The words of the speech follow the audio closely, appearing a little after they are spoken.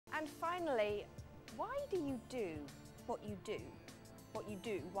finally, why do you do what you do? What you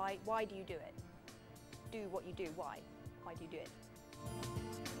do, why do you do it? Do what you do, why? Why do you do it?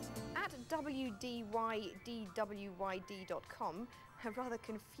 At WDYDWYD.com, a rather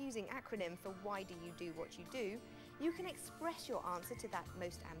confusing acronym for why do you do what you do, you can express your answer to that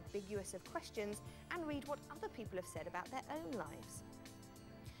most ambiguous of questions and read what other people have said about their own lives.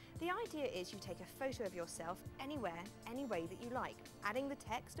 The idea is you take a photo of yourself anywhere, any way that you like, adding the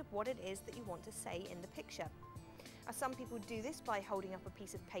text of what it is that you want to say in the picture. Some people do this by holding up a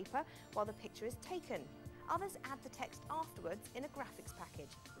piece of paper while the picture is taken. Others add the text afterwards in a graphics package.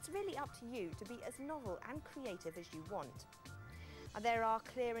 It's really up to you to be as novel and creative as you want. There are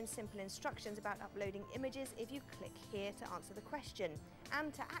clear and simple instructions about uploading images if you click here to answer the question.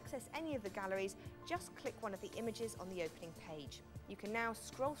 And to access any of the galleries, just click one of the images on the opening page. You can now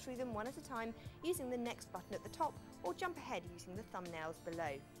scroll through them one at a time using the next button at the top or jump ahead using the thumbnails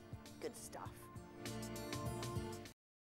below. Good stuff.